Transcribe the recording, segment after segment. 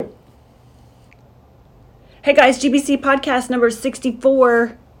Hey guys, GBC podcast number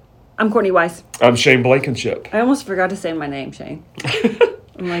 64. I'm Courtney Weiss. I'm Shane Blankenship. I almost forgot to say my name, Shane.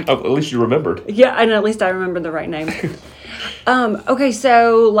 I'm like, at least you remembered. Yeah, and at least I remember the right name. Okay,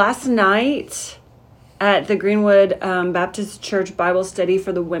 so last night at the Greenwood Baptist Church Bible study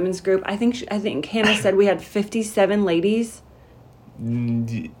for the women's group, I think Hannah said we had 57 ladies.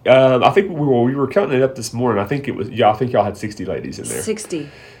 I think we were counting it up this morning. I think y'all had 60 ladies in there.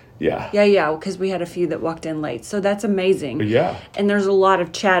 60. Yeah. Yeah, because we had a few that walked in late. So that's amazing. Yeah. And there's a lot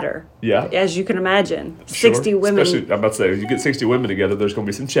of chatter. Yeah. As you can imagine. Sure. 60 women. Especially, I'm about to say, if you get 60 women together, there's going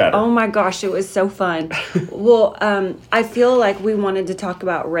to be some chatter. Oh my gosh, it was so fun. Well, I feel like we wanted to talk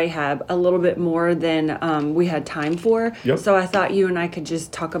about Rahab a little bit more than we had time for. Yep. So I thought you and I could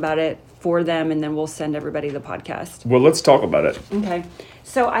just talk about it for them, and then we'll send everybody the podcast. Well, let's talk about it. Okay.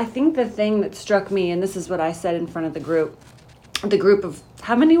 So I think the thing that struck me, and this is what I said in front of the group of,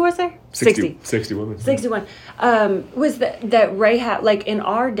 how many was there? 60 women. 61. Was that Rahab, like in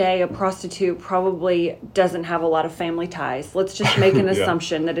our day, a prostitute probably doesn't have a lot of family ties. Let's just make an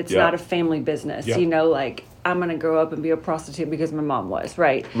assumption that it's not a family business. Yeah. You know, like I'm going to grow up and be a prostitute because my mom was,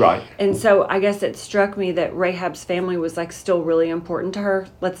 right? Right. And so I guess it struck me that Rahab's family was like still really important to her.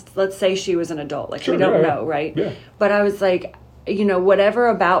 Let's say she was an adult. Like Sure, we don't know, right? Yeah. But I was like, you know, whatever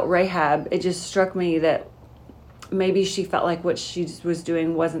about Rahab, it just struck me that maybe she felt like what she was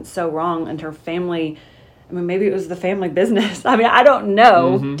doing wasn't so wrong, and her family, I mean, maybe it was the family business. I mean, I don't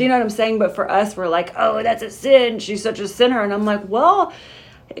know. Mm-hmm. Do you know what I'm saying? But for us, we're like, oh, that's a sin. She's such a sinner. And I'm like, well,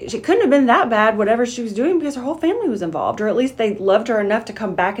 it couldn't have been that bad, whatever she was doing, because her whole family was involved. Or at least they loved her enough to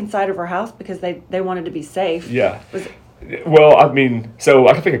come back inside of her house because they wanted to be safe. Yeah. Well, I mean, so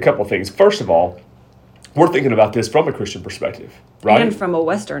I can think a couple of things. First of all, we're thinking about this from a Christian perspective, right? And from a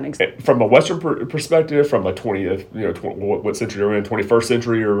Western perspective, from a 20th, what century we're in, 21st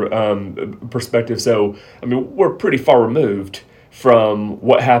century or perspective. So, I mean, we're pretty far removed from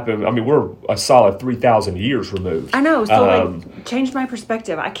what happened. I mean, we're a solid 3,000 years removed. I know. So, changed my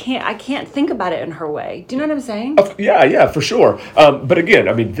perspective. I can't think about it in her way. Do you know what I'm saying? Yeah, for sure. But again,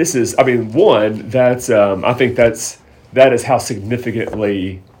 I mean, I think that is how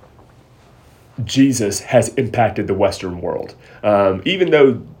significantly Jesus has impacted the Western world. Even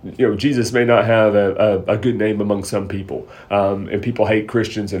though Jesus may not have a good name among some people, and people hate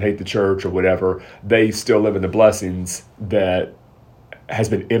Christians and hate the church or whatever, they still live in the blessings that has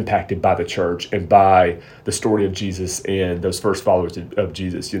been impacted by the church and by the story of Jesus and those first followers of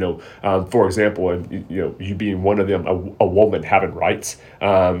Jesus. For example, and you being one of them, a woman having rights,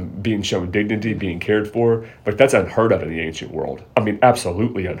 being shown dignity, being cared for, but that's unheard of in the ancient world. I mean,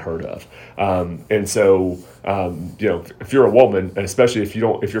 absolutely unheard of. And so, if you're a woman, and especially if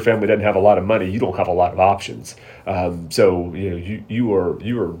your family doesn't have a lot of money, you don't have a lot of options. So you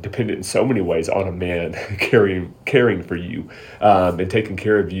are dependent in so many ways on a man caring for you, and taking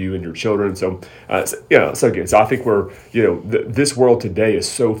care of you and your children. So again, so I think we're this world today is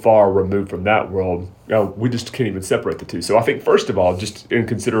so far removed from that world. We just can't even separate the two. So I think first of all, just in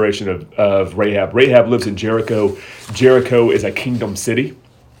consideration of Rahab lives in Jericho. Jericho is a kingdom city.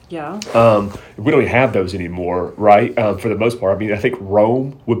 Yeah. We don't have those anymore, right? For the most part. I mean, I think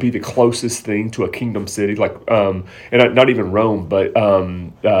Rome would be the closest thing to a kingdom city, like, and not even Rome, but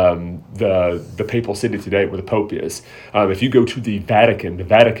the papal city today where the Pope is. If you go to the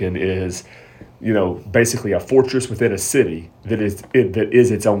Vatican is, basically a fortress within a city that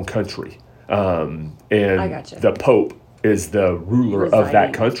is its own country. And I gotcha. The Pope is the ruler of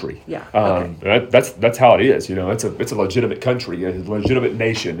that country. Yeah. Okay. That's how it is. It's a legitimate country, a legitimate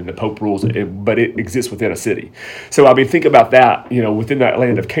nation, and the Pope rules it, but it exists within a city. So I mean, think about that. Within that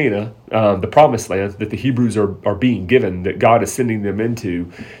land of Canaan, the promised land that the Hebrews are being given, that God is sending them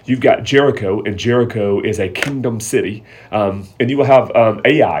into. You've got Jericho, and Jericho is a kingdom city, and you will have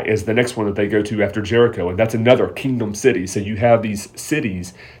Ai is the next one that they go to after Jericho, and that's another kingdom city. So you have these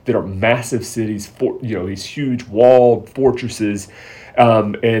cities that are massive cities, these huge walled fortresses,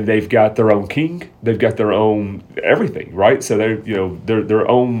 and they've got their own king, they've got their own everything, right? So they're their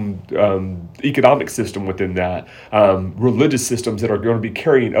own economic system within that, religious systems that are going to be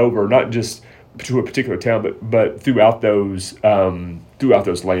carrying over not just to a particular town, but throughout those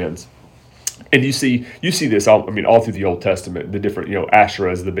lands. And you see this all through the Old Testament. The different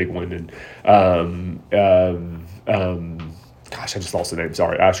Asherah is the big one, and gosh, I just lost the name.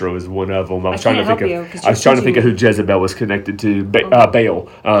 Sorry, Asherah was one of them. I was trying to think of who Jezebel was connected to. Baal.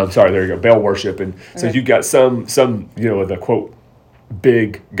 Sorry, there you go. Baal worship, and so you've got some the quote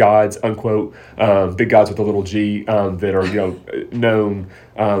big gods, unquote, big gods with a little g, that are known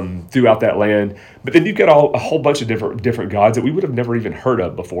throughout that land. But then you've got a whole bunch of different gods that we would have never even heard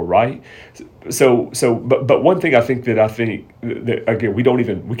of before, right? But one thing I think that again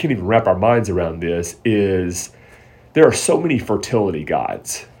we can't even wrap our minds around this is there are so many fertility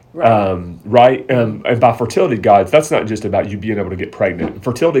gods. Right. And by fertility gods, that's not just about you being able to get pregnant.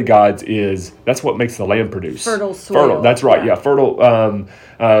 Fertility gods that's what makes the land produce. Fertile soil. That's right. Yeah. Fertile.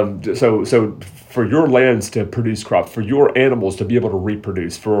 So for your lands to produce crops, for your animals to be able to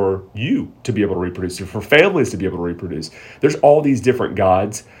reproduce, for you to be able to reproduce, for families to be able to reproduce, there's all these different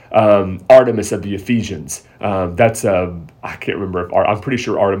gods. Artemis of the Ephesians. I can't remember. I'm pretty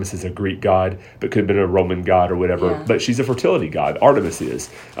sure Artemis is a Greek god, but could have been a Roman god or whatever. Yeah. But she's a fertility god. Artemis is.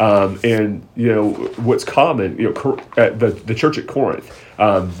 And what's common, at the church at Corinth,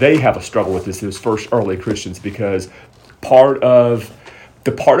 they have a struggle with this. Those first early Christians, because part of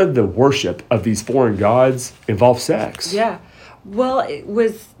the worship of these foreign gods involves sex. Yeah. Well,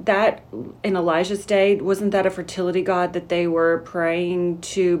 was that in Elijah's day? Wasn't that a fertility god that they were praying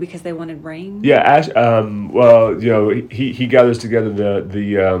to because they wanted rain? Yeah. He gathers together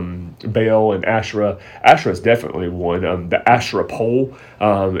the Baal and Asherah. Asherah is definitely one. The Asherah pole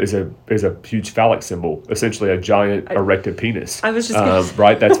is a huge phallic symbol, essentially a giant erected penis. I was just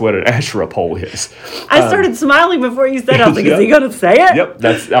right. That's what an Asherah pole is. I started smiling before you said it. I was like, Yep. Is he going to say it? Yep.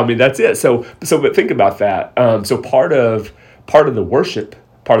 That's it. So but think about that. So part of the worship,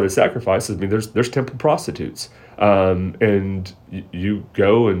 part of the sacrifice, there's temple prostitutes, and you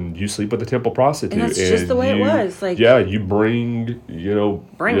go and you sleep with a temple prostitute, and that's just the way it was. You bring you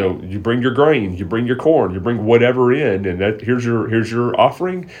bring your grain, you bring your corn, you bring whatever in, and that here's your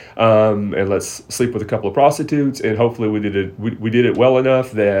offering, and let's sleep with a couple of prostitutes, and hopefully we did it well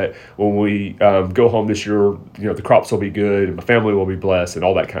enough that when we go home this year, the crops will be good and my family will be blessed and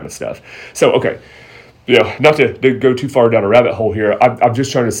all that kind of stuff. So okay. Yeah, not to go too far down a rabbit hole here. I'm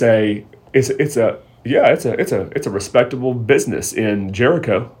just trying to say it's a respectable business in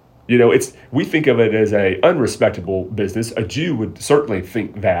Jericho. We think of it as a unrespectable business. A Jew would certainly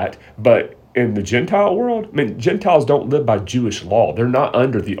think that, but in the Gentile world, Gentiles don't live by Jewish law. They're not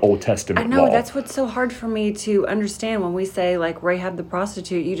under the Old Testament law. I know, that's what's so hard for me to understand when we say, Rahab the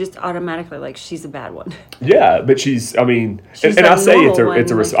prostitute, you just automatically, she's a bad one. Yeah, but she's I say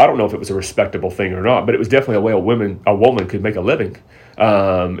it's I don't know if it was a respectable thing or not, but it was definitely a way a woman could make a living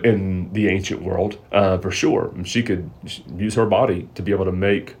in the ancient world, for sure. And she could use her body to be able to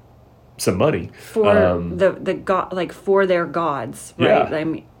make some money. For the god, for their gods, right?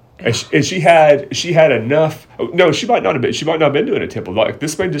 Yeah. And she had enough. No, she might not have been. She might not have been doing a temple.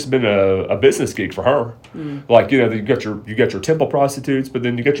 This may have just been a business gig for her. You got your temple prostitutes, but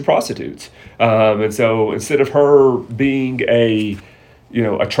then you got your prostitutes. And so instead of her being a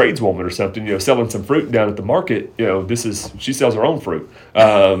tradeswoman or something, selling some fruit down at the market, she sells her own fruit.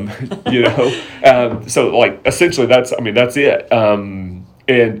 So essentially that's it. And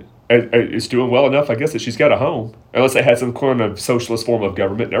it's doing well enough, I guess, that she's got a home. Unless they had some kind of socialist form of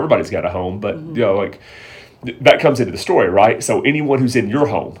government, and everybody's got a home. But that comes into the story, right? So anyone who's in your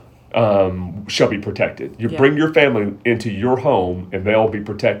home shall be protected. Bring your family into your home, and they'll be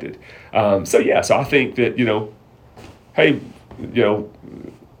protected. So I think that hey,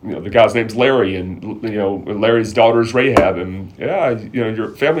 the guy's name's Larry, and Larry's daughter's Rahab, and your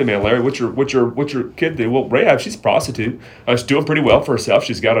family man, Larry. What's your kid do? Well, Rahab, she's a prostitute. She's doing pretty well for herself.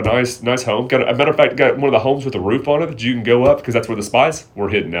 She's got a nice home. Got a matter of fact, got one of the homes with a roof on it that you can go up because that's where the spies were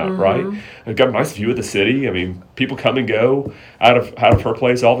hidden out, right? And got a nice view of the city. People come and go out of her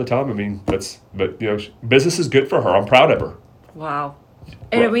place all the time. Business is good for her. I'm proud of her. Wow,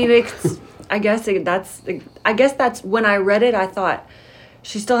 and I guess that's when I read it, I thought,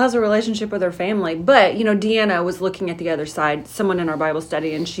 she still has a relationship with her family. But, Deanna was looking at the other side, someone in our Bible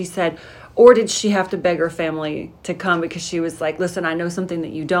study, and she said, or did she have to beg her family to come because she was like, listen, I know something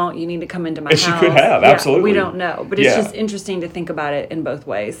that you don't. You need to come into my house. And she could have, absolutely. We don't know. But it's just interesting to think about it in both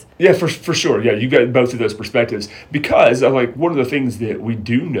ways. Yeah, for sure. Yeah, you got both of those perspectives. Because, one of the things that we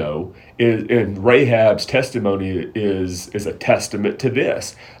do know is, and Rahab's testimony is a testament to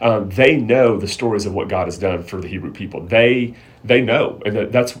this. They know the stories of what God has done for the Hebrew people. They know,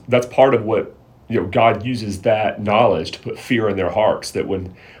 and that's part of what God uses that knowledge to put fear in their hearts. That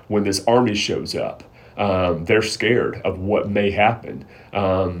when this army shows up, they're scared of what may happen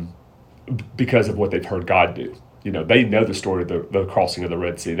because of what they've heard God do. They know the story of the crossing of the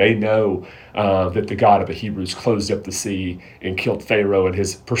Red Sea. They know that the God of the Hebrews closed up the sea and killed Pharaoh and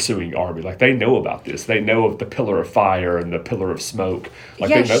his pursuing army. They know about this. They know of the pillar of fire and the pillar of smoke. They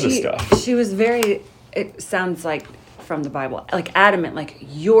know this stuff. She was very. It sounds like, from the Bible, like adamant, like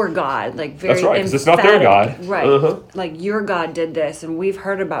your God, like very That's right, because it's emphatic, not their God. right? Uh-huh. Like your God did this, and we've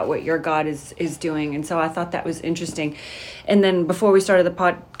heard about what your God is doing, and so I thought that was interesting. And then before we started the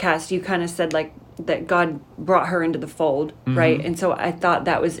podcast, you kind of said like that God brought her into the fold, right? And so I thought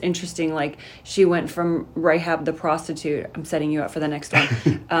that was interesting. Like she went from Rahab the prostitute, I'm setting you up for the next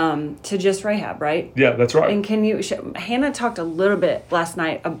one, to just Rahab, right? Yeah, that's right. And can you, Hannah talked a little bit last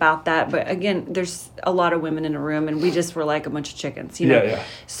night about that, but again, there's a lot of women in a room and we just were like a bunch of chickens, you know? Yeah.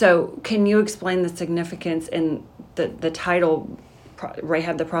 So can you explain the significance in the title,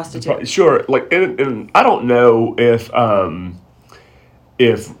 Rahab the prostitute? Sure. Like, and I don't know if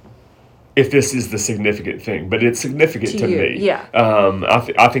this is the significant thing, but it's significant to me. Yeah.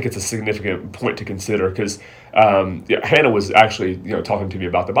 I think it's a significant point to consider because Hannah was actually talking to me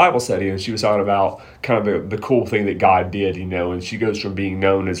about the Bible study, and she was talking about kind of the cool thing that God did, and she goes from being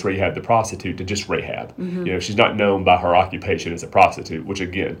known as Rahab the prostitute to just Rahab. She's not known by her occupation as a prostitute, which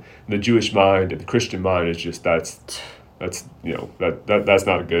again, in the Jewish mind and the Christian mind is just that's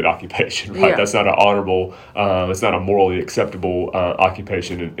not a good occupation, right? Yeah. That's not an honorable, it's not a morally acceptable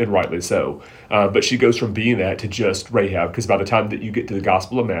occupation, and rightly so. But she goes from being that to just Rahab, because by the time that you get to the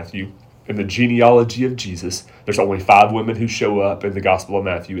Gospel of Matthew and the genealogy of Jesus, there's only 5 women who show up in the Gospel of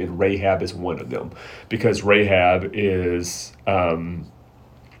Matthew, and Rahab is one of them, because Rahab is,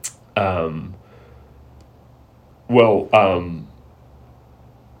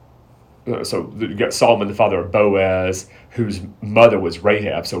 so you got Solomon, the father of Boaz, whose mother was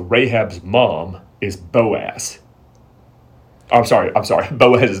Rahab. So Rahab's mom is Boaz. I'm sorry.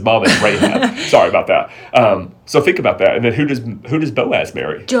 Boaz's mom is Rahab. Sorry about that. So think about that. And then who does Boaz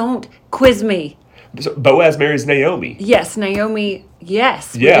marry? Don't quiz me. So Boaz marries Naomi. Yes, Naomi.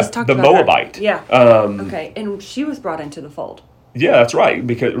 Yes. We Yeah, just talked the about Moabite. Her. Yeah. Okay. And she was brought into the fold. Yeah, that's right.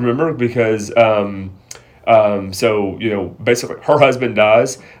 Because so basically her husband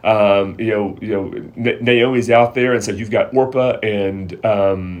dies. Naomi's out there, and so you've got Orpah and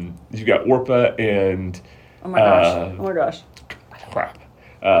Oh my gosh. Crap.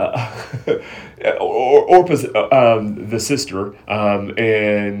 Orpah's the sister,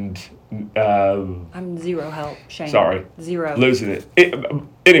 and I'm zero help. Shame. sorry, Zero. losing it.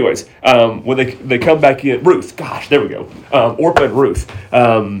 Anyways, when they come back in, Ruth. Gosh, there we go. Orpah and Ruth.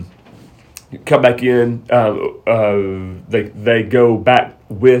 Come back in. They go back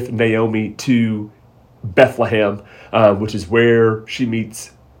with Naomi to Bethlehem, which is where she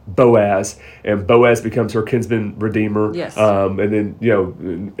meets Boaz, and Boaz becomes her kinsman redeemer. Yes. And then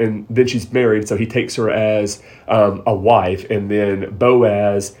and then she's married, so he takes her as a wife, and then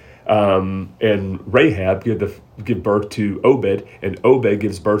Boaz and Rahab give birth to Obed, and Obed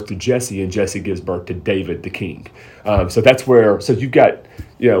gives birth to Jesse, and Jesse gives birth to David the king. So that's where. So you've got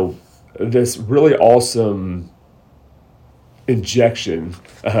this really awesome injection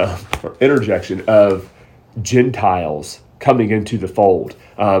or interjection of Gentiles coming into the fold,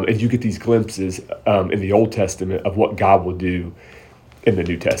 and you get these glimpses in the Old Testament of what God will do in the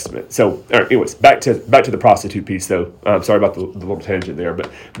New Testament. So, anyways, back to the prostitute piece, though. Sorry about the little tangent there,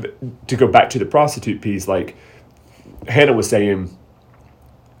 but to go back to the prostitute piece, like Hannah was saying,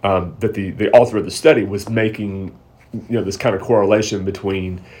 that the author of the study was making this kind of correlation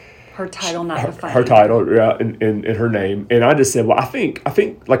between Her title not defined. her title, and her name, and I just said, well, I think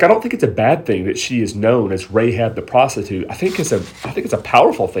like I don't think it's a bad thing that she is known as Rahab the prostitute. I think it's a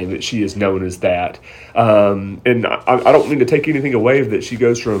powerful thing that she is known as that, and I don't mean to take anything away that she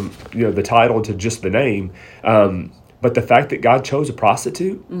goes from the title to just the name, but the fact that God chose a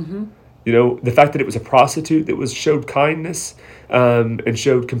prostitute, the fact that it was a prostitute that showed kindness, and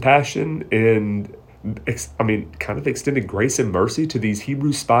showed compassion and. Kind of extended grace and mercy to these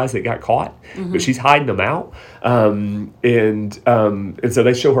Hebrew spies that got caught, but she's hiding them out, and so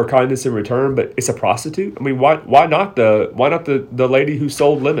they show her kindness in return. But it's a prostitute. I mean, why not the lady who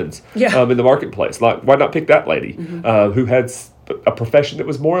sold lemons in the marketplace? Like, why not pick that lady who had a profession that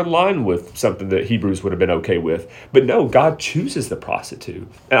was more in line with something that Hebrews would have been okay with? But no, God chooses the prostitute.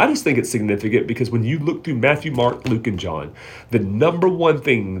 And I just think it's significant because when you look through Matthew, Mark, Luke, and John, the number one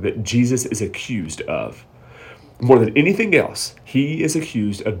thing that Jesus is accused of, more than anything else, he is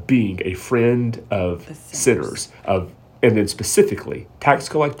accused of being a friend of sinners, and then specifically tax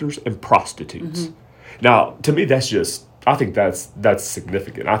collectors and prostitutes. Now, to me, I think that's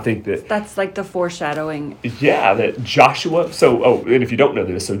significant. I think that's like the foreshadowing. Yeah, that Joshua. And if you don't know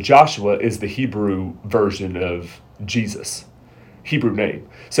this, so Joshua is the Hebrew version of Jesus, Hebrew name.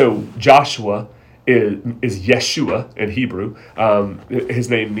 So Joshua is Yeshua in Hebrew. His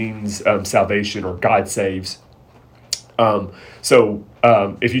name means salvation or God saves.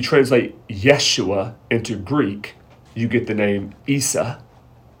 If you translate Yeshua into Greek, you get the name Isa.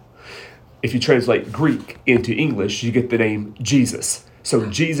 If you translate Greek into English, you get the name Jesus. So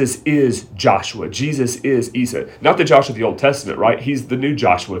Jesus is Joshua. Jesus is Isa. Not the Joshua of the Old Testament, right? He's the new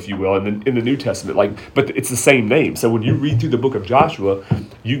Joshua, if you will, in the New Testament. But it's the same name. So when you read through the book of Joshua,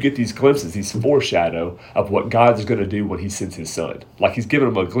 you get these glimpses, these foreshadow of what God is going to do when he sends his son. Like he's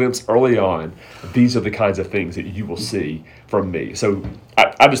given them a glimpse early on. These are the kinds of things that you will see from me. So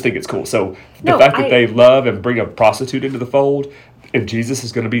I just think it's cool. So the fact that they love and bring a prostitute into the fold, and Jesus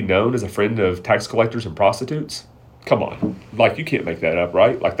is going to be known as a friend of tax collectors and prostitutes. Come on, like you can't make that up,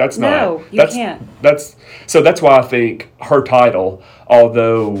 right? Like that's not. No, you can't. That's why I think her title,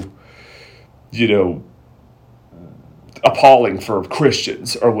 although, appalling for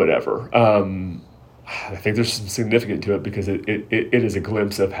Christians or whatever, I think there's some significance to it because it is a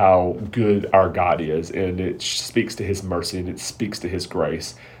glimpse of how good our God is, and it speaks to his mercy and it speaks to his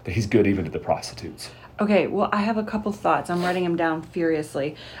grace that he's good even to the prostitutes. Okay, well, I have a couple thoughts. I'm writing them down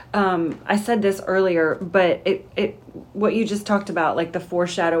furiously. I said this earlier, but what you just talked about, like the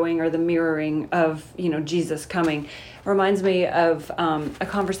foreshadowing or the mirroring of, Jesus coming, reminds me of a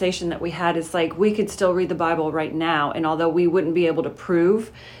conversation that we had. It's like we could still read the Bible right now, and although we wouldn't be able to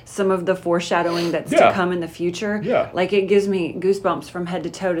prove some of the foreshadowing that's to come in the future, like it gives me goosebumps from head to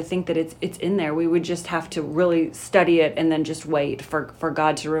toe to think that it's in there. We would just have to really study it and then just wait for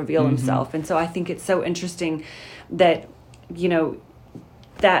God to reveal himself. And so I think it's so interesting that,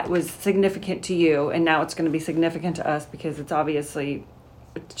 that was significant to you, and now it's going to be significant to us because it's obviously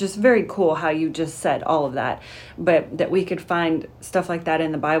just very cool how you just said all of that, but that we could find stuff like that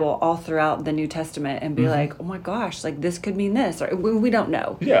in the Bible all throughout the New Testament and be like, oh my gosh, like this could mean this, or we don't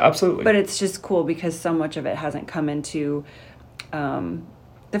know. Yeah, absolutely. But it's just cool because so much of it hasn't come into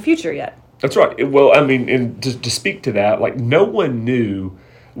the future yet. That's right. Well, I mean, and to speak to that, like no one knew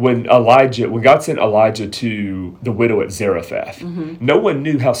when God sent Elijah to the widow at Zarephath, no one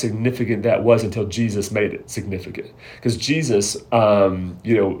knew how significant that was until Jesus made it significant. Because Jesus,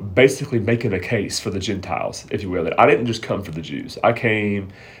 basically making a case for the Gentiles, if you will, that I didn't just come for the Jews. I came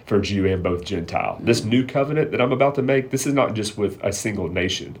for Jew and both Gentile. This new covenant that I'm about to make, this is not just with a single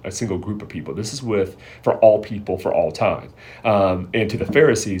nation, a single group of people. This is for all people, for all time. And to the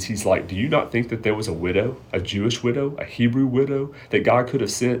Pharisees, he's like, do you not think that there was a widow, a Jewish widow, a Hebrew widow, that God could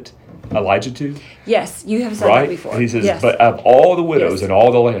have sent Elijah to? Yes, you have said that before. He says, but of all the widows in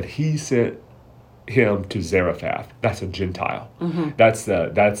all the land, he sent him to Zarephath. That's a Gentile. That's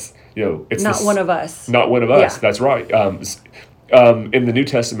it's not one of us. Not one of us. That's right. In the New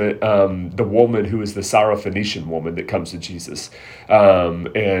Testament, the woman who is the Syrophoenician woman that comes to Jesus,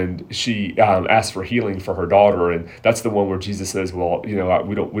 and she asks for healing for her daughter, and that's the one where Jesus says, "Well, we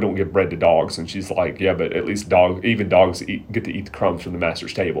don't give bread to dogs," and she's like, "Yeah, but at least even dogs get to eat the crumbs from the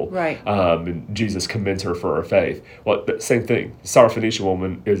master's table." Right. And Jesus commends her for her faith. Well, same thing. Syrophoenician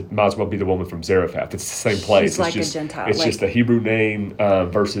woman might as well be the woman from Zarephath. It's the same place. She's like a Gentile. It's just a Hebrew name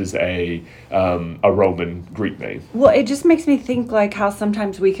versus a Roman Greek name. Well, it just makes me think like how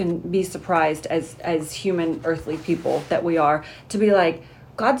sometimes we can be surprised as human earthly people that we are to be like,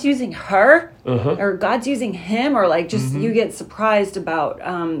 God's using her or God's using him, or like just you get surprised about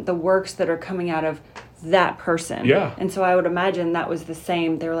the works that are coming out of that person. Yeah. And so I would imagine that was the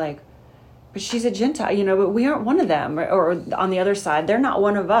same. They're like, but she's a Gentile, but we aren't one of them. Or on the other side, they're not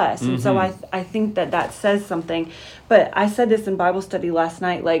one of us. And so I think that says something. But I said this in Bible study last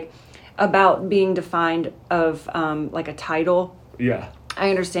night, like about being defined of like a title. Yeah. I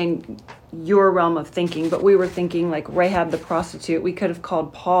understand your realm of thinking, but we were thinking like Rahab the prostitute. We could have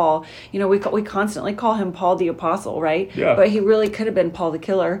called Paul, we constantly call him Paul the apostle, right? Yeah. But he really could have been Paul the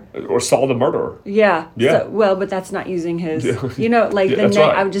killer. Or Saul the murderer. Yeah. Yeah. So, but that's not using his, the that's name.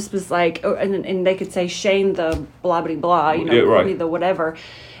 right. I just was like, and they could say Shane the blah, blah, blah, right. the whatever.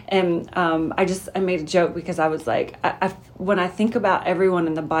 And I made a joke because I was like, when I think about everyone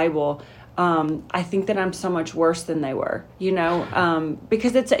in the Bible, I think that I'm so much worse than they were,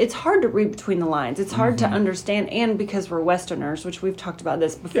 because it's hard to read between the lines. It's hard to understand. And because we're Westerners, which we've talked about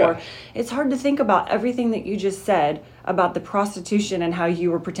this before, it's hard to think about everything that you just said about the prostitution and how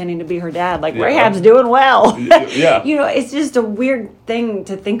you were pretending to be her dad. Like Rahab's doing well. Yeah. It's just a weird thing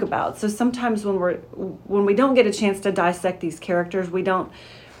to think about. So sometimes when we don't get a chance to dissect these characters, we don't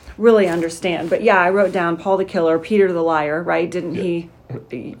really understand. But I wrote down Paul the killer, Peter the liar, right? Didn't he?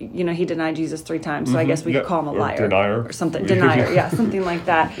 He denied Jesus 3 times, so I guess we could call him a liar, denier, or something. Denier, something like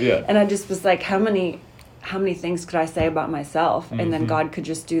that. Yeah. And I just was like, how many things could I say about myself, and then God could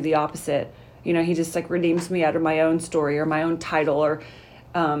just do the opposite. He just like redeems me out of my own story or my own title, or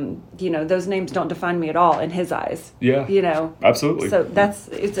those names don't define me at all in His eyes. Yeah. Absolutely. So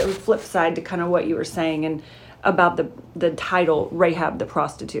it's a flip side to kind of what you were saying, and about the title Rahab the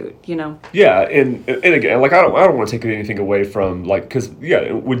Prostitute, you know? Yeah, and again, like I don't want to take anything away from like because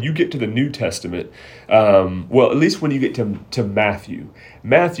when you get to the New Testament, well, at least when you get to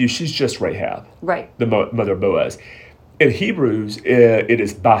Matthew, she's just Rahab, Right. the mother of Boaz. In Hebrews, it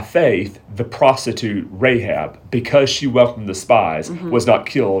is by faith the prostitute Rahab, because she welcomed the spies, was not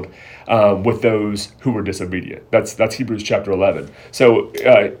killed with those who were disobedient. That's Hebrews chapter 11. So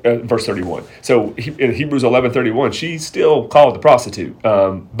verse 31. So in Hebrews 11:31, she's still called the prostitute.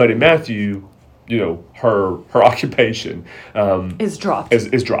 But in Matthew, her occupation Is dropped.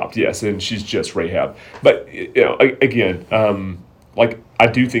 is dropped. Yes, and she's just Rahab. But again. Like I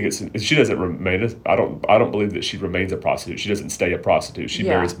do think she doesn't remain. I don't believe that she remains a prostitute. She doesn't stay a prostitute. She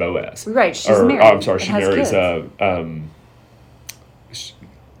marries Boaz. Right, she's married. I'm sorry, she and has marries. kids.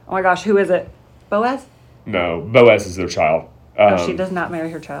 Oh my gosh, who is it? Boaz? No, Boaz is their child. She does not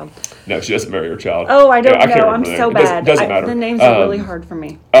marry her child. No, she doesn't marry her child. Oh, I don't can't know. remember I'm the so name. bad. Doesn't matter. The names are really hard for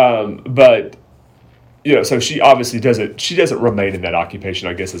me. But so she obviously doesn't. She doesn't remain in that occupation.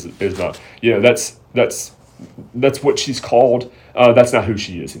 I guess is not. That's what she's called. That's not who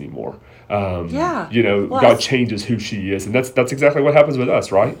she is anymore. God changes who she is, and that's exactly what happens with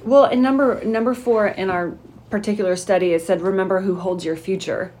us, right? Well, in number 4 in our particular study, it said, "Remember who holds your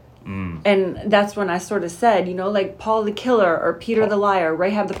future." And that's when I sort of said, like Paul the killer, or Peter the liar,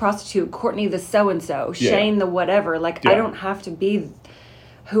 Rahab the prostitute, Courtney the so-and-so, Shane the whatever. Like, I don't have to be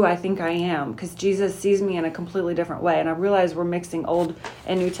who I think I am, because Jesus sees me in a completely different way. And I realize we're mixing Old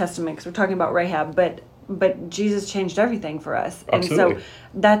and New Testament because we're talking about Rahab, but Jesus changed everything for us. Absolutely. And so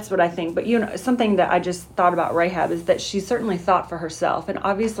that's what I think. But something that I just thought about Rahab is that she certainly thought for herself, and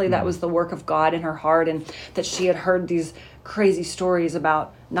obviously that was the work of God in her heart, and that she had heard these crazy stories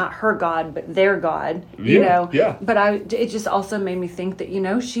about not her God but their God, but it just also made me think that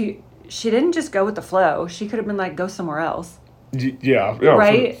she didn't just go with the flow. She could have been like, go somewhere else. Yeah,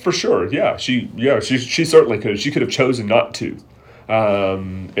 right? For sure. She certainly could. She could have chosen not to.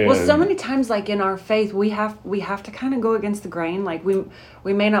 Well, so many times, like in our faith, we have to kind of go against the grain. Like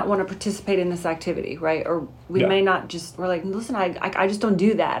we may not want to participate in this activity, right? Or we may not we're like, listen, I just don't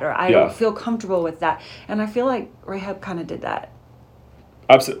do that, or I don't feel comfortable with that. And I feel like Rahab kind of did that.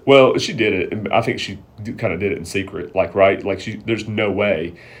 Absolutely. Well, she did it, and I think she kind of did it in secret, right? Like there's no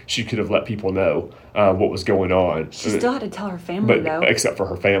way she could have let people know what was going on. She still had to tell her family, though. Except for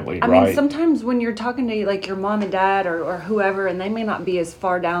her family, right? I mean, sometimes when you're talking to like your mom and dad or whoever, and they may not be as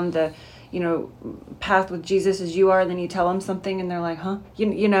far down the path with Jesus as you are, and then you tell them something and they're like, huh?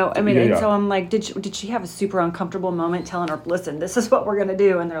 So I'm like, did she have a super uncomfortable moment telling her, listen, this is what we're going to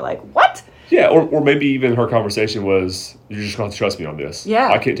do? And they're like, what? Yeah, or maybe even her conversation was, you're just going to have to trust me on this.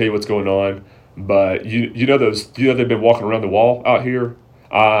 Yeah. I can't tell you what's going on, but they've been walking around the wall out here.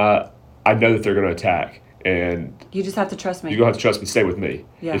 I know that they're going to attack, and you just have to trust me. You're going to have to trust me. Stay with me.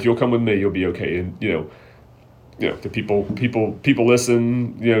 Yeah. If you'll come with me, you'll be okay. And the people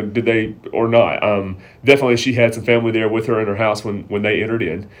listen, did they or not? Definitely she had some family there with her in her house when they entered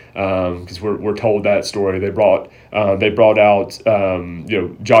in, because we're told that story. They brought out,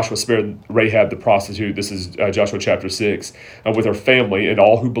 Joshua spared Rahab the prostitute. This is Joshua chapter 6, with her family and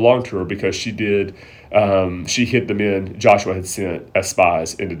all who belonged to her, because she hid the men Joshua had sent as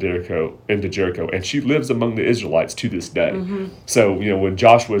spies into Jericho, and she lives among the Israelites to this day. Mm-hmm. So when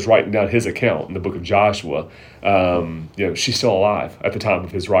Joshua is writing down his account in the book of Joshua, she's still alive at the time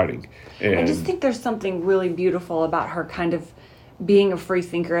of his writing. And I just think there's something really beautiful about her kind of being a free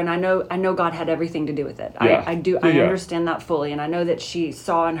thinker, and I know God had everything to do with it. Yeah. I understand that fully, and I know that she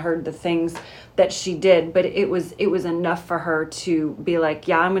saw and heard the things that she did, but it was enough for her to be like,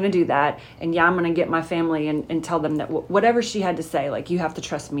 yeah, I'm going to do that, and yeah, I'm going to get my family and tell them that whatever she had to say, like, you have to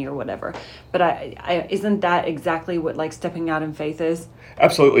trust me or whatever. But I isn't that exactly what like stepping out in faith is?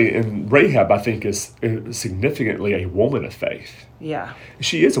 Absolutely. And Rahab, I think, is significantly a woman of faith. Yeah.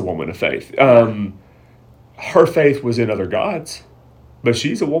 She is a woman of faith. Her faith was in other gods, but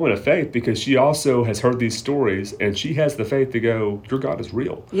she's a woman of faith because she also has heard these stories, and she has the faith to go, your God is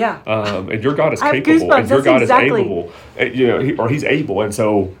real. Yeah. And your God is capable, and your God is able. He's able, and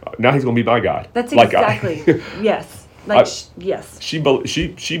so now he's going to be my God. That's exactly. Yes. Yes. She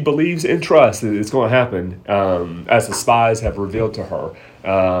believes and trusts that it's going to happen, as the spies have revealed to her,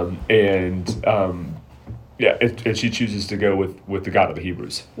 and she chooses to go with the God of the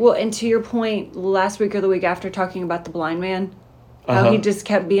Hebrews. Well, and to your point, last week or the week after, talking about the blind man, how he just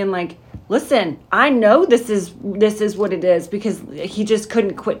kept being like, listen, I know this is what it is, because he just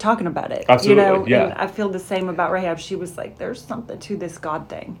couldn't quit talking about it. Absolutely, yeah. And I feel the same about Rahab. She was like, there's something to this God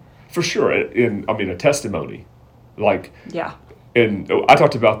thing. For sure. And I mean, a testimony. Like, yeah. and I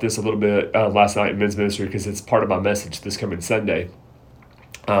talked about this a little bit last night in men's ministry because it's part of my message this coming Sunday.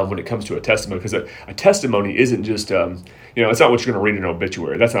 When it comes to a testimony, because a testimony isn't just, it's not what you're going to read in an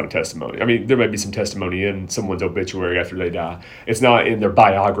obituary. That's not a testimony. I mean, there may be some testimony in someone's obituary after they die. It's not in their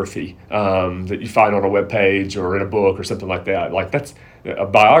biography that you find on a webpage or in a book or something like that. Like a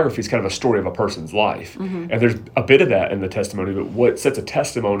biography is kind of a story of a person's life. And there's a bit of that in the testimony, but what sets a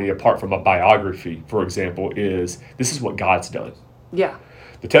testimony apart from a biography, for example, is this is what God's done. Yeah.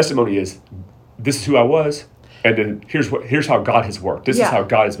 The testimony is, this is who I was. And then here's how God has worked. This is how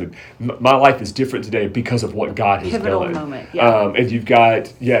God has been. My life is different today because of what God has Pivotal done. moment. Yeah. And you've got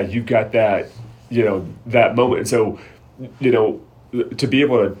that, that moment. And so, to be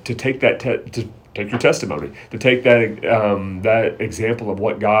able to take that to take your testimony, to take that that example of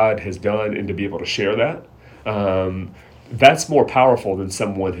what God has done, and to be able to share that, that's more powerful than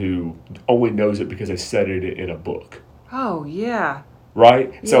someone who only knows it because they studied it in a book. Oh yeah.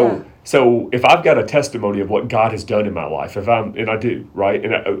 Right? Yeah. So if I've got a testimony of what God has done in my life, and I do, right?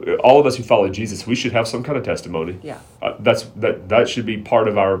 And all of us who follow Jesus, we should have some kind of testimony. Yeah. That should be part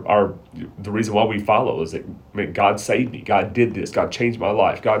of the reason why we follow is that, God saved me. God did this. God changed my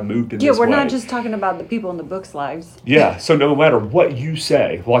life. God moved in this way. Yeah, we're not just talking about the people in the book's lives. Yeah. So no matter what you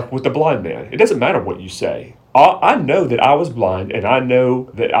say, like with the blind man, it doesn't matter what you say. I know that I was blind, and I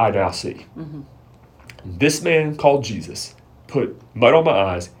know that I now see. Mm-hmm. This man called Jesus put mud on my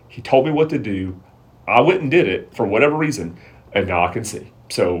eyes. He told me what to do. I went and did it for whatever reason, and now I can see.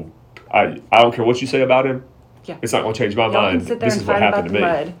 So I don't care what you say about him. Yeah. It's not going to change my mind. Sit there this and is what fight happened about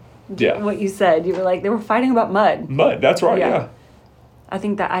to the me. mud. Yeah. What you said. You were like, they were fighting about mud. Mud, that's right, yeah. I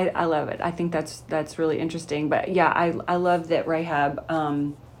think that I love it. I think that's really interesting. But yeah, I love that Rahab,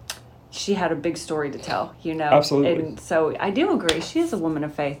 she had a big story to tell, Absolutely. And so I do agree. She is a woman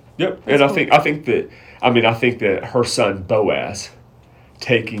of faith. Yep. That's and cool. I think that her son Boaz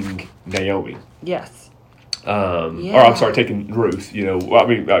taking Naomi. Yes. Or I'm sorry, taking Ruth.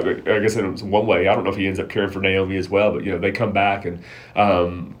 I guess in one way, I don't know if he ends up caring for Naomi as well, but they come back and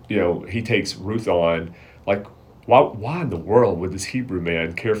he takes Ruth on. Like, why in the world would this Hebrew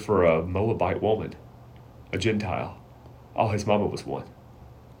man care for a Moabite woman, a Gentile? Oh, his mama was one.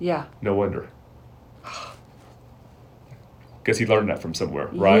 Yeah. No wonder. Guess he learned that from somewhere,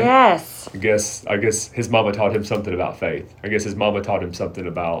 right? Yes. I guess his mama taught him something about faith. I guess his mama taught him something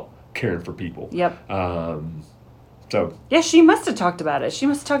about caring for people. Yep. So. Yeah, she must have talked about it. She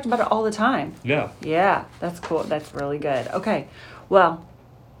must have talked about it all the time. Yeah. Yeah, that's cool. That's really good. Okay. Well,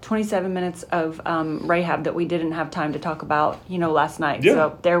 27 minutes of Rahab that we didn't have time to talk about, last night. Yeah.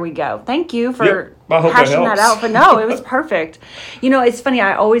 So there we go. Thank you for I hope hashing that out. helps. But no, it was perfect. It's funny.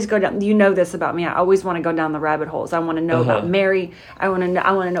 I always go down. You know this about me. I always want to go down the rabbit holes. I want to know about Mary. I want to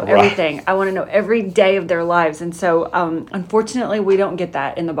know everything. I want to know every day of their lives. And so, unfortunately, we don't get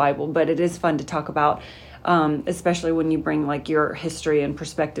that in the Bible. But it is fun to talk about, especially when you bring like your history and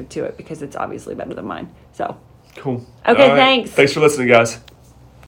perspective to it, because it's obviously better than mine. So Cool. Okay. All right. Thanks. Thanks for listening, guys.